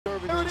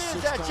it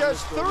is, at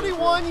just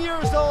 31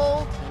 years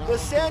old, the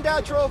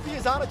Sandow Trophy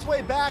is on its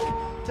way back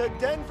to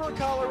Denver,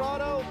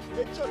 Colorado.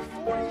 It took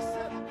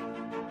 47.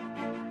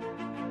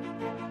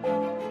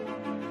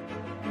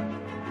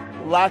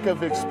 Lack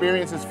of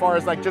experience as far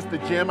as like just the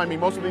gym. I mean,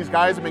 most of these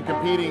guys have been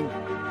competing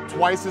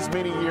twice as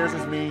many years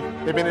as me.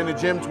 They've been in the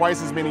gym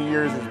twice as many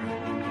years as me.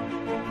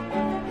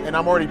 And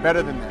I'm already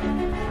better than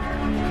them.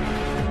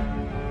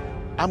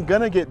 I'm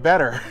gonna get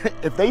better.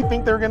 If they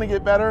think they're gonna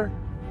get better,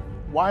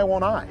 why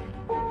won't I?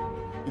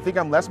 You think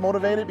I'm less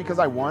motivated because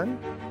I won?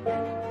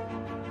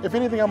 If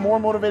anything, I'm more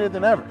motivated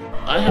than ever.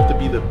 I have to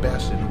be the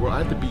best in the world. I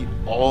have to beat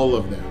all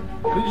of them.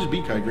 I didn't just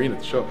beat Kai Green at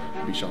the show.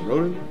 I beat Sean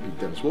Roden, I beat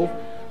Dennis Wolf,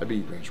 I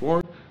beat Branch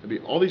Warren, I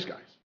beat all these guys.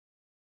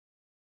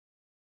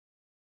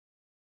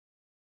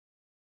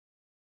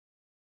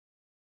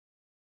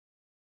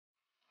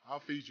 I'll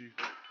feed you.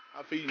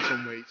 I'll feed you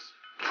some weights.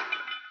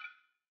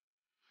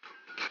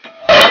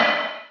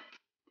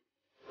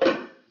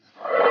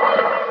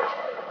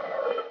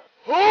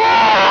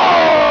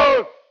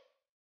 Oh!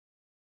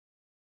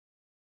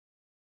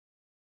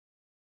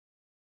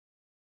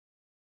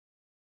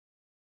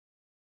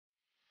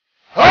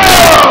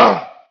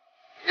 Ah!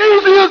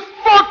 Easy as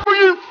fuck for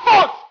you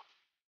fucks!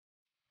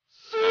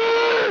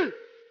 See?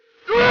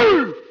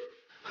 Do!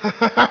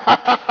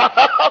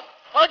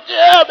 Fuck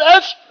yeah,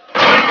 bitch!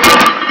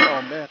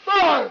 Oh man.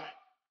 5,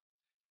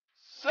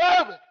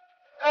 7,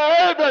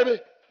 8, baby.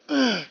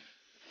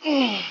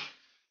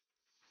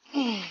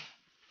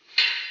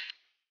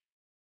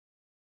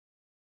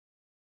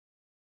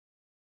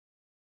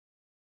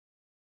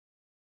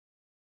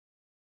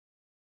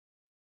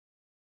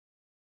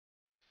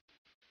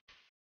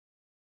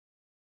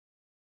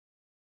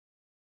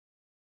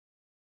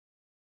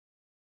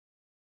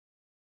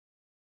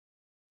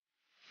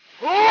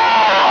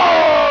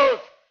 Oh!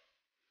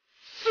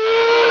 6,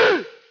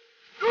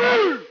 2,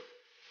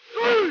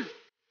 3,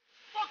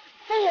 fucking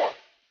 4,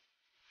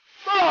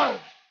 5,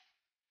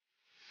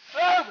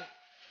 7,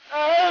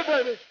 8,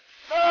 baby.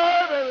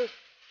 9, baby.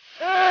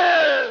 10.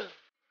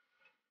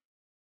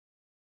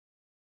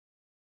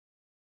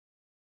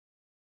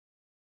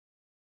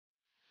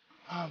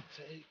 I'm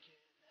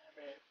taking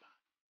everybody.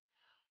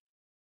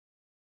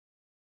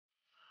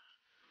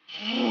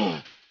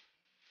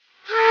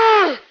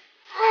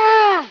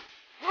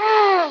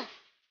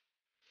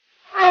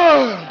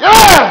 Yeah!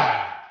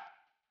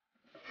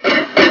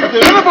 At the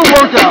end of a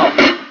workout,